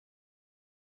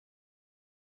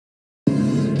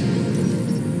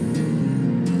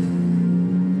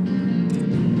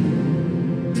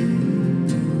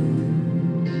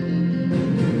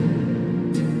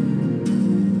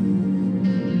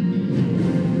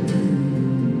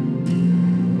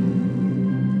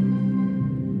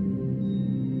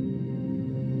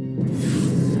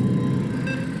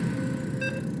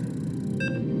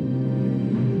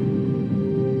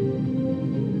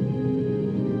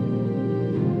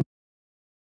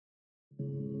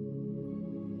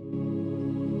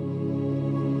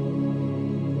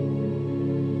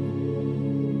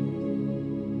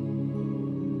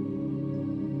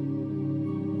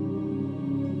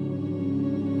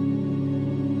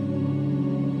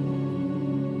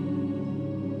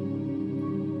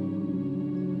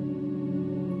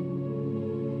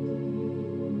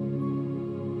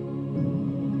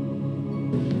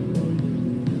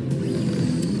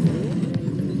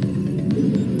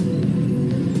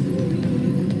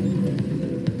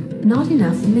Not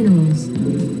enough minerals.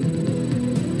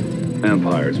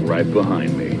 Empire's right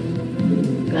behind me.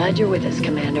 Glad you're with us,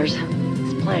 Commanders.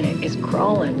 This planet is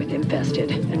crawling with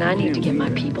infested, and I need to get my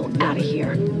people out of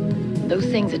here. Those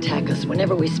things attack us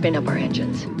whenever we spin up our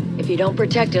engines. If you don't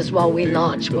protect us while we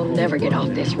launch, we'll never get off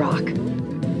this rock.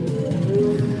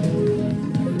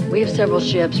 We have several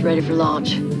ships ready for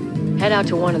launch. Head out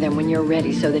to one of them when you're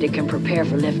ready so that it can prepare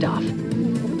for liftoff.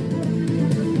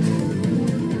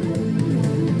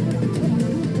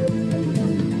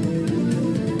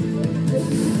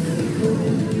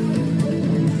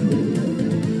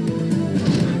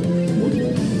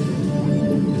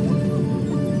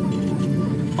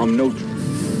 I'm no...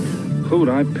 Who'd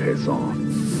I piss off?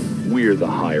 We're the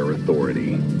higher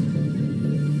authority.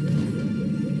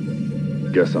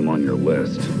 Guess I'm on your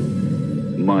list.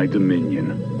 My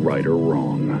dominion, right or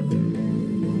wrong.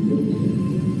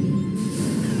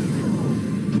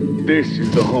 This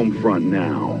is the home front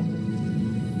now.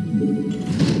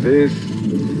 This...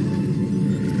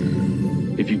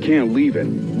 If you can't leave it,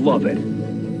 love it.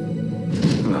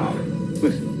 Oh,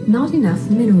 listen. Not enough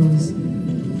minerals.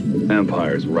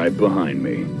 Empire's right behind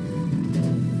me.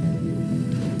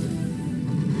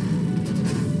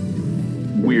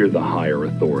 We're the higher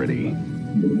authority.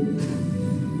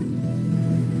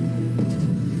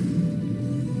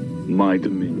 My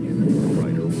dominion,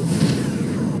 right or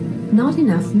wrong. Not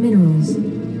enough minerals.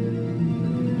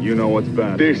 You know what's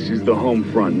bad? This is the home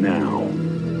front now.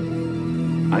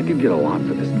 I could get a lot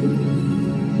for this.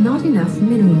 Not enough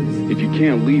minerals. If you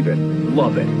can't leave it,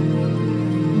 love it.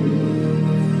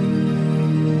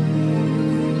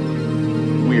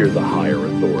 We're the higher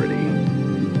authority.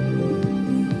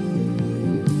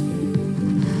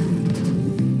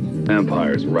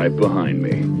 Empire's right behind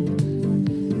me.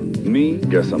 Me?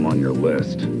 Guess I'm on your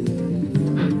list.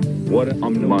 What?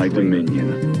 I'm my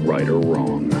dominion, right or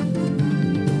wrong.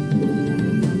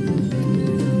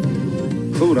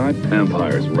 Who'd I?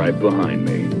 Empire's right behind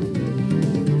me.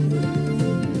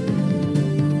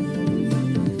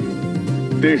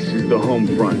 This is the home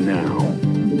front now.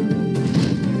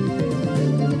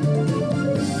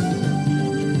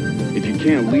 If you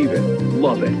can't leave it,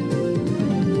 love it.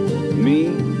 Me?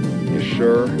 You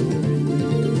sure?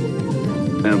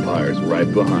 Empire's right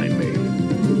behind me.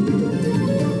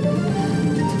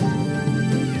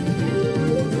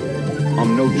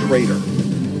 I'm no traitor.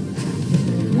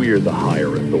 We're the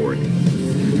higher authority.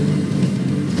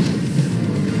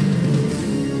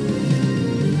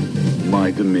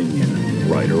 My dominion,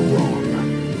 right or wrong.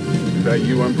 Is that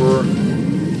you, Emperor?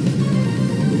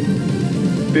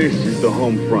 This is the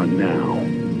home front now.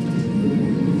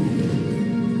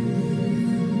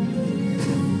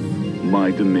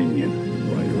 My dominion,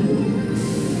 right or wrong.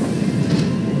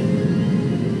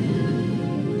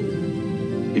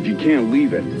 If you can't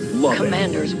leave it, love it.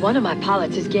 Commanders, one of my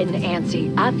pilots is getting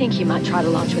antsy. I think he might try to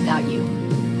launch without you.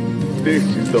 This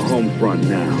is the home front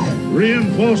now.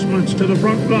 Reinforcements to the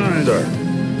front line. Sir.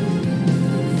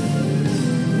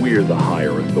 We're the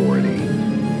higher authority.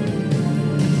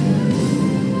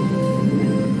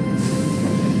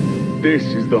 This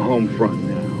is the home front now.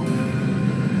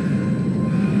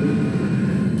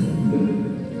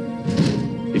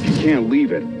 If you can't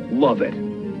leave it, love it.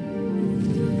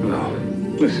 Oh,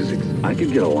 this is... I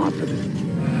could get a lot for this.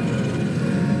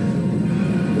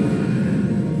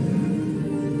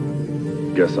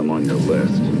 Guess I'm on your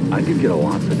list. I could get a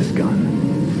lot for this gun.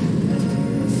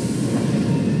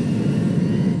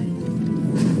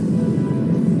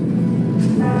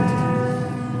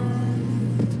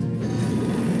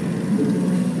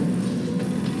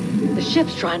 The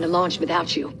ship's trying to launch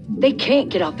without you. They can't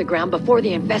get off the ground before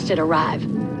the infested arrive.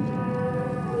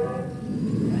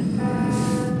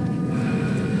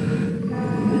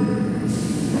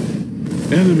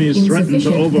 Enemies threaten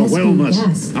to overwhelm us.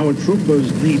 Gas. Our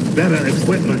troopers need better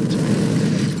equipment.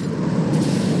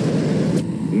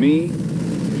 Me?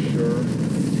 Sure.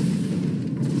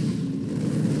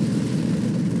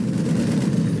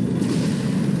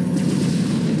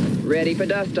 Ready for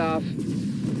dust-off.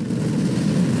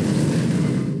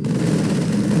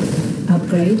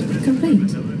 Upgrade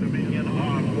complete.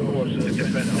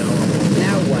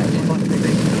 Now what?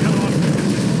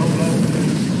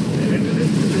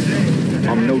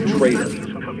 I'm no traitor.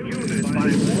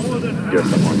 Guess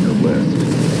I'm on your list.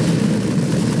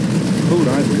 Who'd I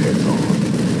piss on?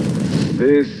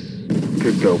 This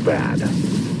could go bad.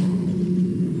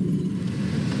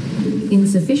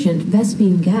 Insufficient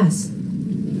Vespene gas.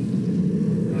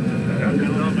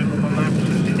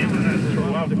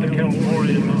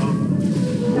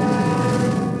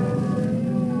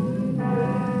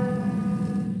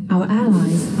 Our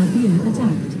allies are being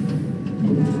attacked.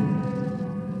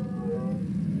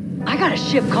 got a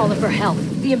ship calling for help.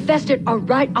 The infested are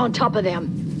right on top of them.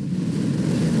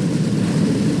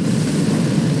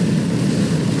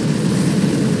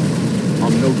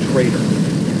 I'm no traitor.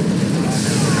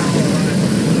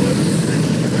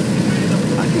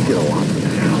 I could get a lot from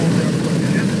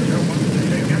that.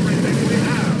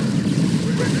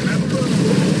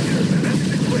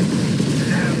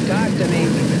 Talk to me.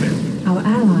 Our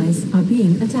allies are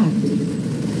being attacked.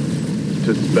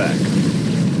 To spec.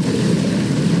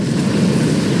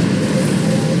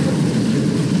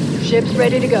 Ship's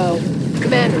ready to go.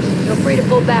 Commanders, feel free to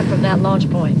pull back from that launch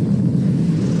point.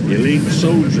 Elite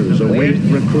soldiers await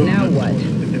Now recruitment. what?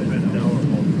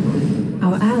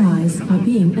 Our allies are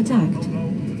being attacked.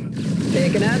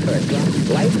 Take an effort.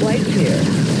 Life flight's here.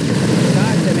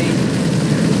 Talk to me.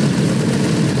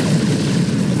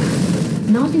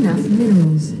 Not enough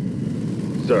minerals.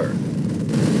 Sir.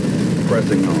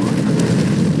 Pressing on.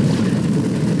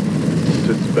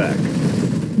 To spec.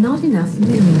 Not enough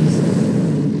minerals.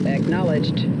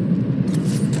 Acknowledged.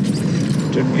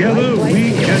 Together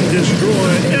we can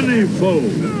destroy any foe.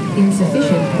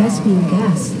 Insufficient Vespene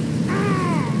gas.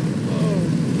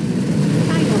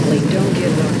 Finally, don't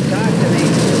give up. Talk to me.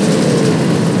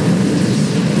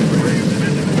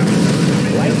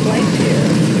 Life flight's here.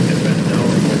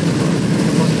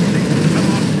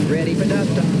 Ready for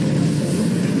dust off.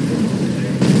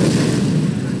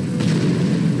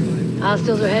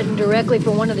 Hostiles are heading directly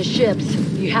for one of the ships.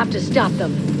 You have to stop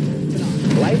them.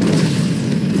 Life.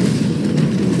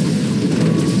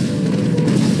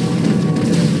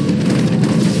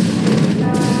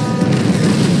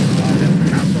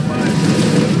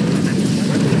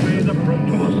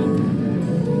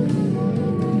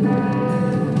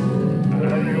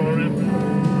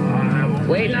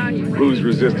 Waiting on you. Who's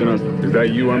resisting us? Is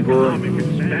that you, Emperor?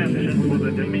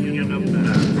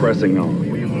 Pressing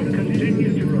on.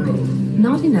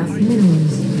 Not enough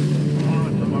minerals.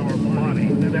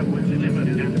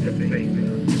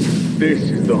 This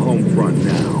is the home front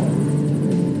now.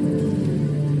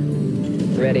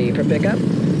 Ready for pickup?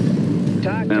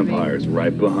 Talk to Empire's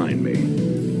right behind me.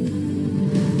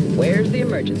 me. Where's the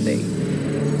emergency?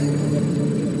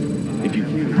 If you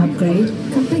can. Upgrade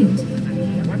complete.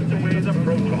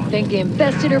 Think the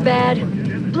infested are bad?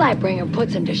 Blightbringer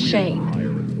puts them to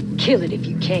shame. Kill it if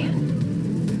you can.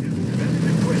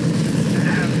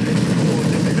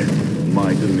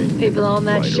 My dominion. People on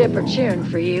that right ship are along. cheering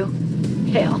for you.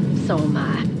 Hell, so am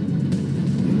I.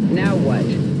 Now what?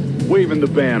 Waving the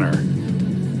banner.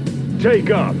 Take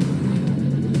up.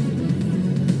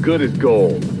 Good as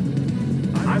gold.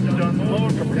 I've done more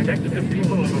to protect the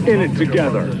people of In it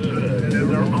together. than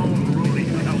their own ruling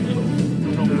council.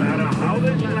 No matter how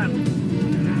they slap.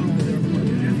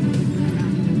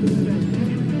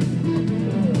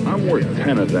 I'm worth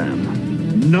 10 of them.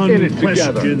 None In it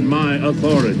question together. my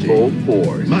authority. Full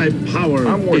force. My power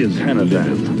I'm worth is 10 of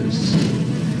them. limitless.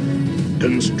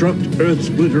 Construct Earth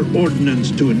Splitter ordnance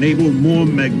to enable more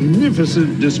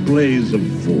magnificent displays of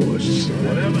force.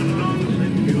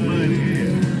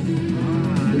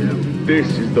 This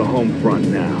is the home front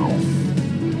now.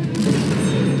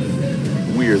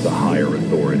 We're the higher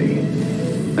authority.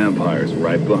 Empire's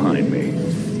right behind me.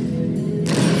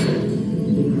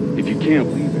 If you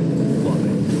can't leave it, love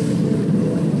it.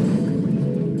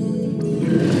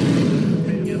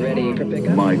 Ready for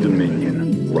pickup? My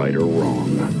dominion, right or wrong.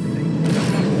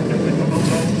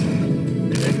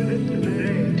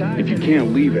 If you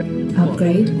can't leave it,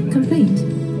 Upgrade complete.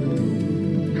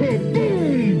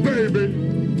 Kaboom,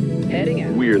 baby! Heading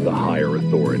out. we're the higher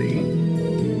authority.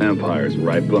 Empire's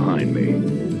right behind me.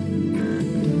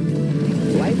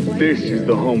 Life flight This here. is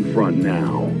the home front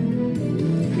now.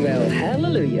 Well,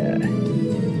 hallelujah.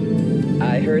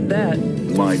 I heard that.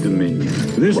 My dominion.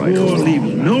 This right or war wrong.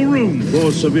 leaves no room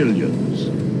for civilians.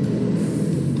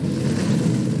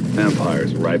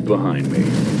 Empire's right behind me.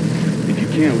 If you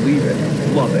can't leave it,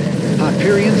 love it.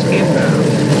 Hyperion's inbound.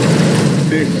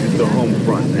 This is the home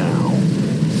front now.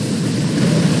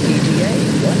 ETA,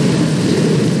 what?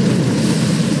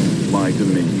 My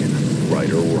dominion,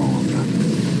 right or wrong.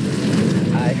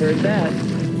 I heard that.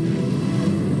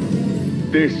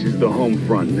 This is the home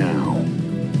front now.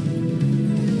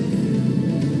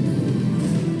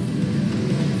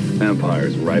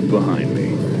 Empire's right behind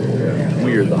me.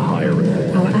 We're the higher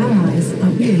authority. Our allies are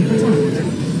being attacked.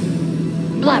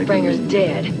 Blightbringer's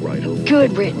dead. Right over.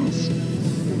 Good riddance.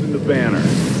 In the banner.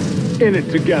 In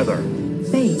it together.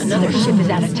 Base. Another our ship is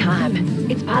out of allies. time.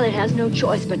 Its pilot has no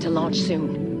choice but to launch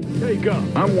soon. Take up.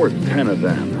 I'm worth 10 of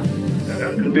them.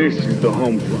 This is the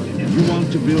home front. You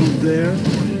want to build there?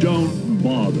 Don't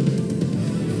bother.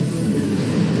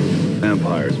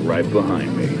 Empire's right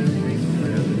behind me.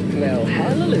 Well,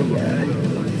 hallelujah.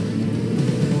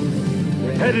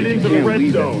 Headed into the Can't red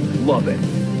leave zone. it. Love it.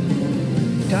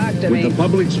 Talk to me. With the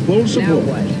public's full Now support,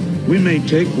 what? we may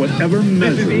take whatever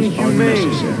measures are inhumane.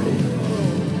 necessary.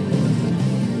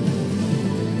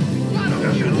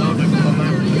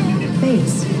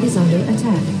 Base is under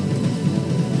attack.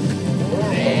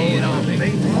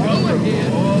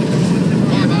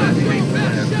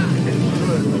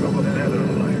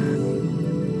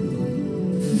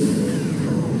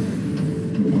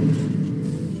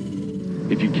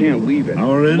 If you can't leave it.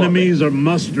 Our love enemies it. are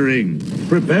mustering.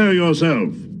 Prepare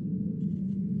yourself.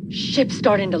 Ship's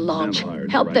starting to launch.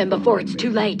 Vampires Help right them before behind it's me.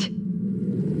 too late.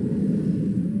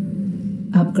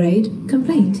 Upgrade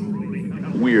complete.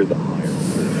 We're the higher.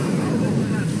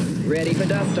 Ready for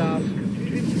dust off.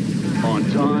 On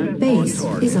time, Base on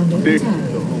target. is under This attack.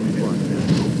 is the home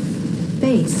front.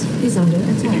 Base is under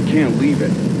You attack. can't leave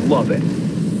it. Love it.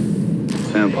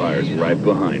 Empire's right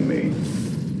behind me.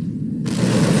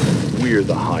 We're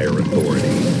the higher authority.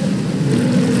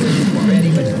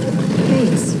 Ready for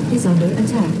Base is under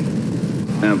attack.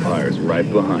 Empire's right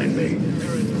behind me.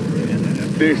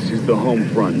 This is the home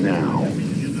front now.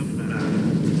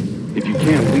 If you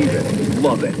can't leave it,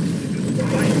 love it.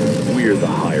 We're the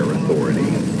higher authority.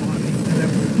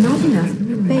 Not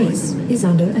enough. Base is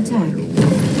under attack.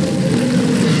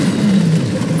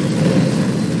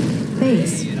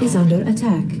 Base is under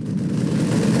attack.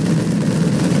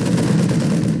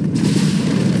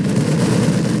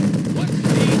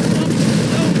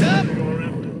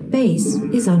 Base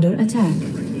is under attack.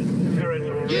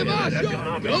 Give us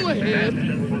your go ahead.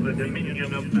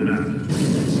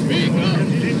 Speak up.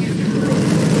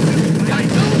 Got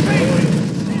no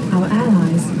faith. Our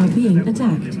allies are being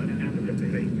attacked.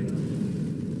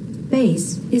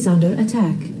 Base is under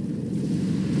attack.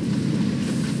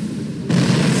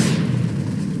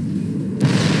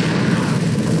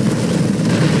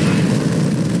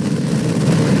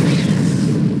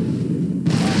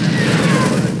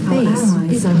 Base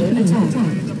is under attack.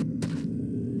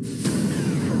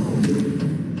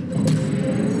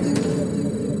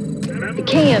 The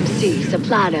KMC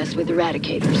supplied us with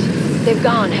eradicators. They've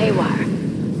gone haywire.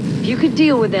 If you could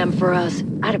deal with them for us,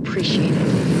 I'd appreciate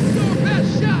it. Your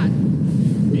best shot.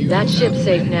 That ship's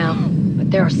safe now,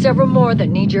 but there are several more that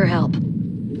need your help.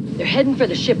 They're heading for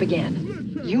the ship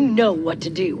again. You know what to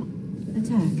do.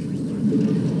 Attack.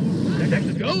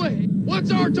 Go ahead.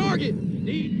 What's our target?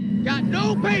 Got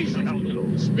no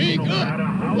patience. Speak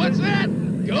up. What's that?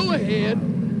 Go ahead.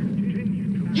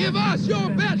 Give us your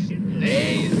best.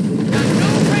 Please. Got no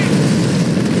patience.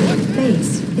 What's that?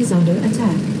 Base is under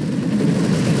attack.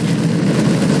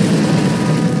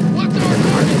 What's our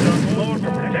target?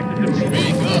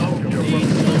 Speak up.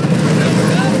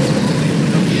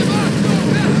 Give us your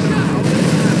best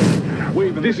shot.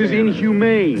 Wait, this is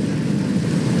inhumane.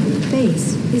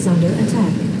 Base is under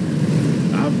attack.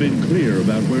 I've been clear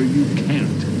about where you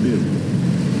can't build.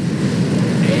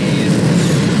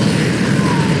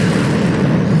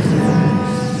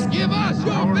 Give us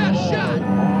your best shot.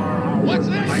 What's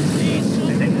that?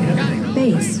 Got no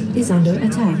Base is under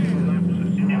attack.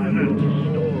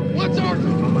 What's our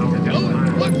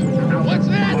What's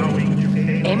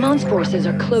that? Amon's forces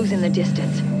are closing the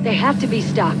distance. They have to be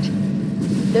stopped.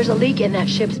 There's a leak in that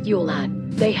ship's fuel line.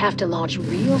 They have to launch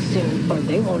real soon or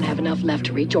they won't have enough left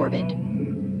to reach orbit.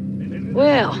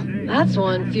 Well, that's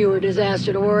one fewer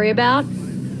disaster to worry about.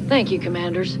 Thank you,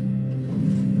 Commanders.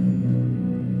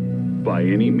 By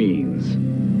any means.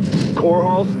 Core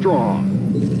Hall strong.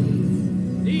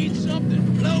 Need something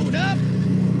blown up?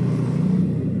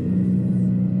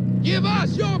 Give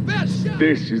us your best shot.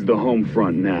 This is the home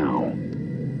front now.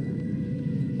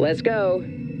 Let's go.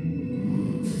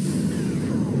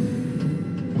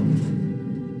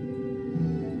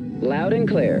 Loud and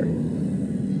clear.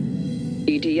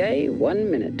 ETA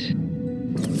 1 minute.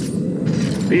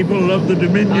 People of the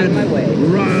Dominion, On my way.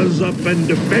 rise up and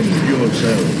defend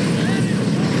yourselves.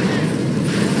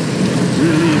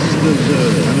 Release the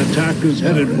Zerg. An attack is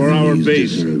headed for our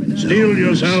base. Steel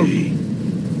yourself.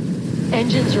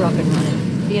 Engines are up and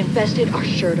running. The infested are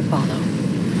sure to follow.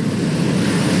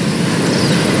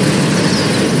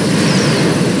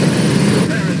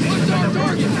 What's our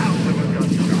target?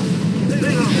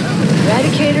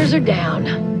 Eradicators are down.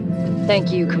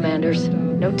 Thank you, Commanders.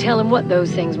 No telling what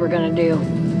those things were gonna do.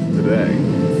 Today.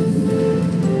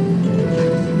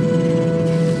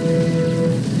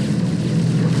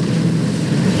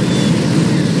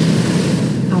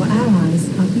 Our allies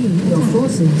are being your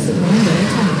forces are under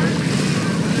attack.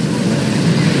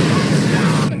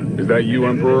 Is that you,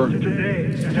 Emperor?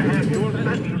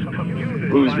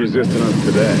 Who's resisting us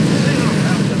today?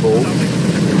 Bull?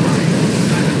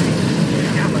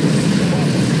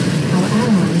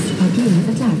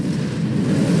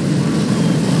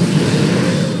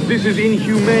 This is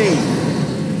inhumane!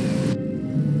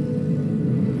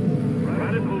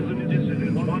 Radicals and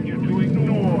dissidents want you to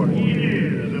ignore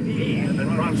years of peace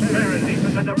and prosperity.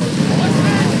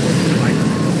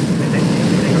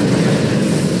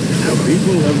 The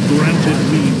people have granted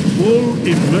me full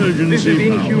emergency This is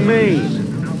inhumane!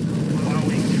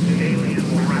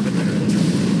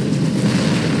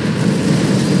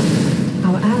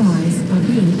 Our allies are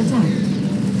being attacked.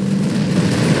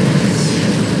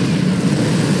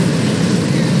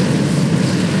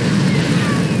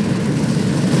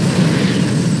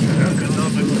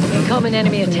 Incoming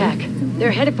enemy attack.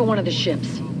 They're headed for one of the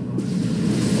ships.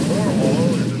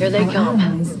 Here they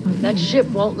come. That ship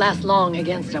won't last long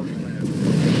against them.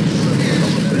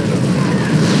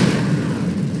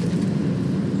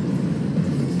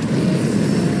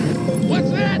 What's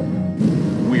that?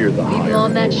 We're the People higher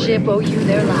on that authority. ship owe you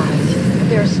their lives. But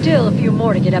there are still a few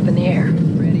more to get up in the air.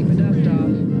 Ready for dust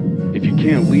off. If you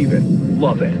can't leave it,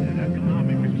 love it.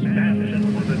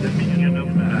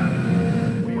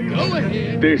 Go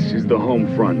ahead. This is the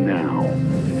home front now.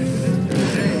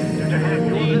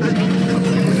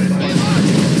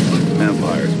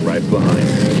 Empire's right behind me.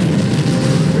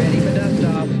 Ready for dust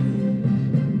off.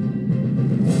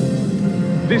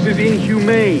 This is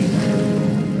inhumane!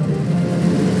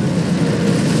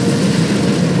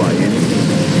 By any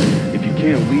means. If you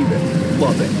can't leave it,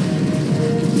 love it.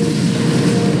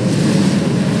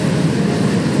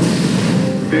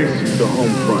 This is the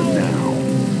home front now.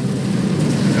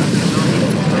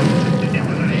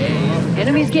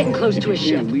 Enemy's getting close to a You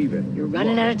ship. can't leave it. You're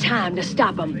running out of time to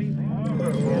stop them.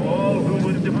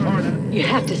 You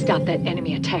have to stop that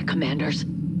enemy attack, commanders.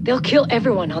 They'll kill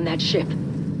everyone on that ship.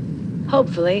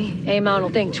 Hopefully, Amon will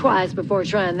think twice before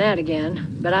trying that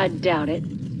again, but I doubt it.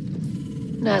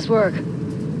 Nice work.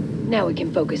 Now we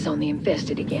can focus on the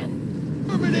infested again.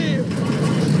 Affirmative.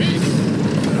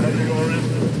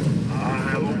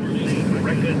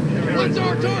 What's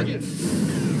our target?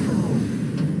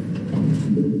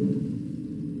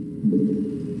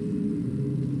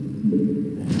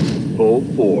 Full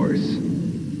force.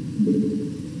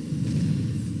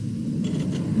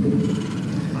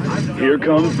 Here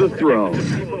comes the throne.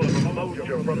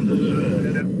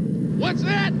 What's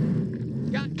that?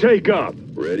 Take up.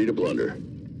 Ready to blunder.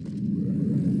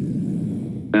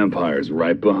 Empire's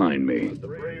right behind me.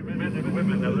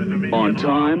 On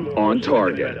time, on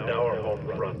target.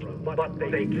 But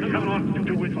they cannot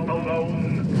do it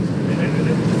alone.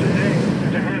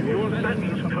 To have your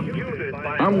sentence commuted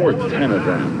by I'm worth 10 of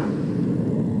them.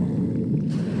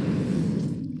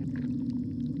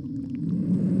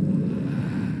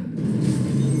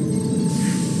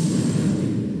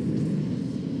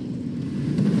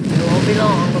 It won't be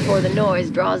long before the noise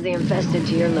draws the infested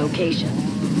to your location.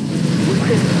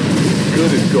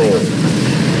 Good as gold.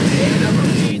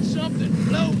 Need something.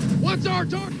 Hello? What's our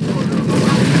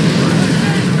target?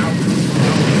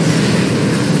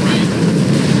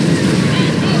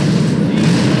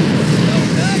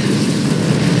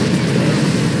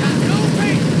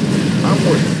 I'm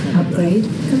worth Upgrade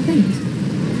complete.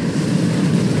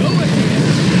 Go ahead.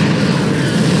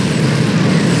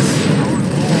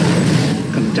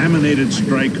 Contaminated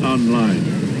strike online.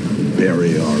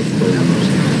 Bury our foes.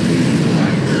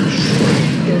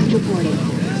 Ghost reporting.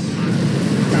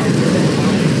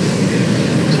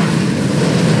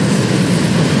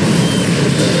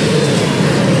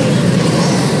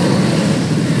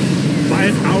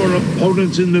 Fight our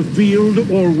opponents in the field,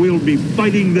 or we'll be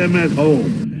fighting them at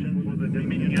home.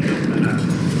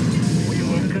 We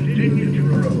will continue to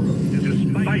grow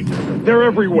despite They're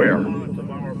everywhere. of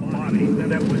our body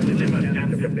that would limit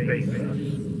and debase us.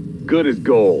 Good as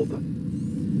gold.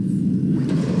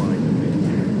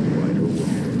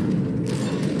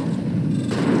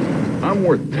 I'm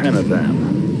worth 10 of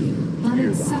them.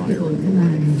 Unacceptable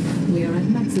command. We are at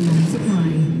maximum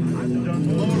supply. I've done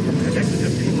more to protect the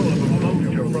people of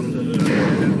Emoja from the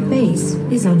surge. Base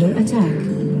is under attack.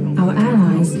 Our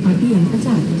allies are being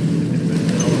attacked.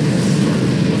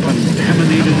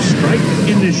 Contaminated strike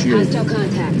initiated.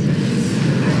 contact.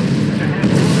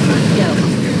 Go.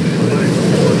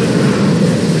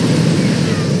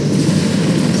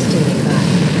 Standing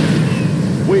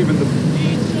by. Waving the...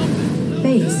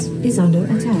 Base is under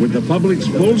attack. With the public's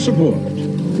full support,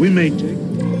 we may take.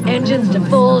 Engines to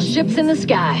full, ships in the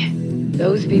sky.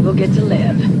 Those people get to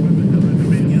live.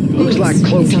 Looks like Base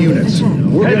cloaked is under units. attack.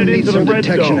 We're Headed gonna need into some the red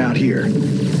detection zone. out here.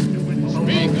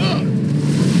 Speak up.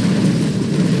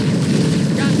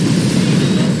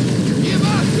 Give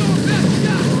us your best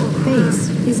shot. Base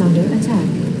is under attack.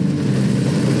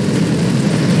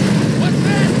 What's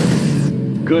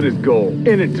that? Good as gold.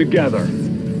 In it together.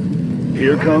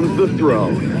 Here comes the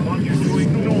throne.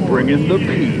 bringing the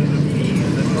peace.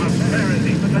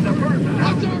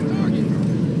 What's our target?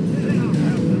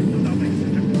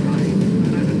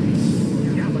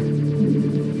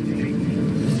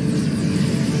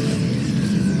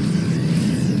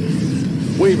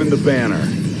 Waving the banner.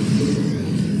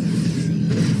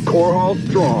 Core hall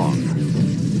strong.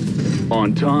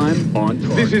 On time, on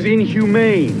target. This is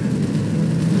inhumane.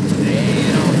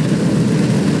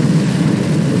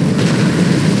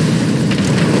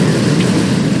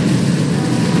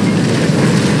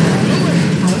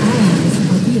 Our allies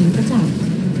are being attacked.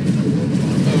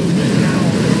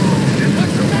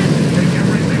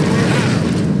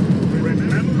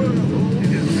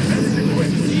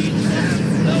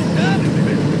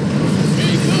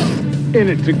 In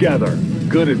it together.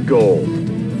 Good as gold.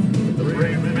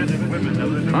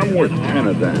 I'm worth 10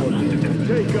 of them.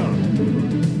 Take up.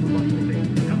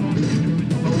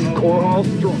 Core hall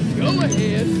strong. Go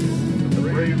ahead.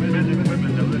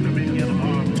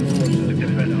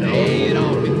 Lay it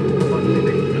on me.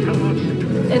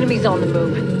 Enemies on the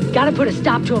move. Gotta put a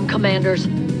stop to them, commanders.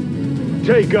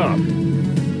 Take up.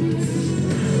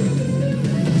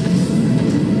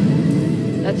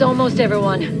 That's almost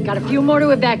everyone. Got a few more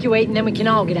to evacuate, and then we can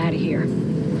all get out of here.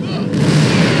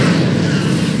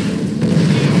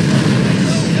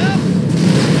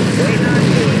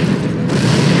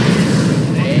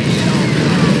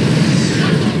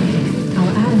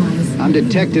 Our allies I'm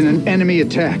detecting an enemy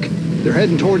attack. They're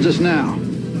heading towards us now.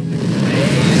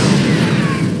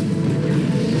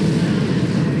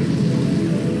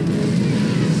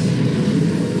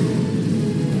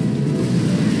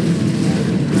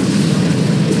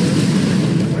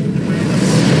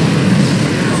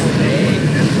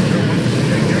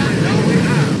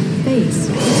 base.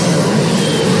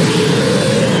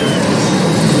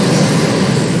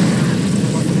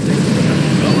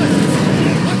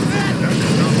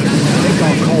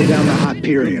 I'll call down the hot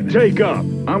period. Take up.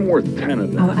 I'm worth 10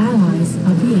 of them. Our allies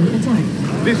are being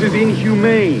attacked. This is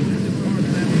inhumane.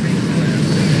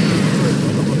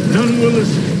 None will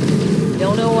escape.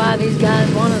 Don't know why these guys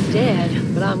want us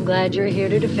dead, but I'm glad you're here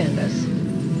to defend us.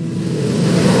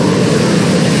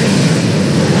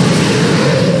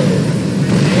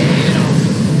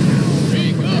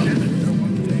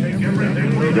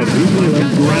 The people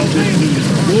have granted me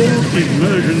full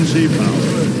emergency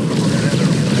power.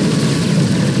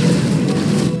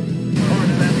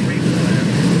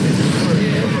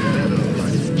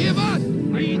 Give us!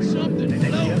 Need something to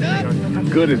load up?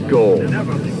 Good as gold.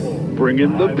 Bring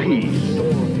in the peace.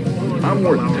 I'm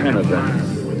worth 10 of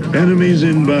them. Enemies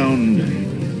inbound.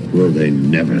 Will they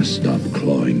never stop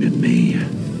clawing at me?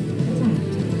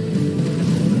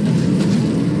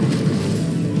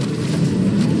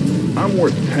 I'm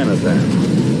worth 10 of them.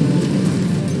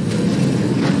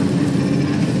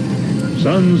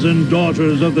 Sons and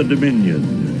daughters of the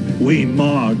Dominion, we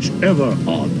march ever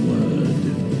onward.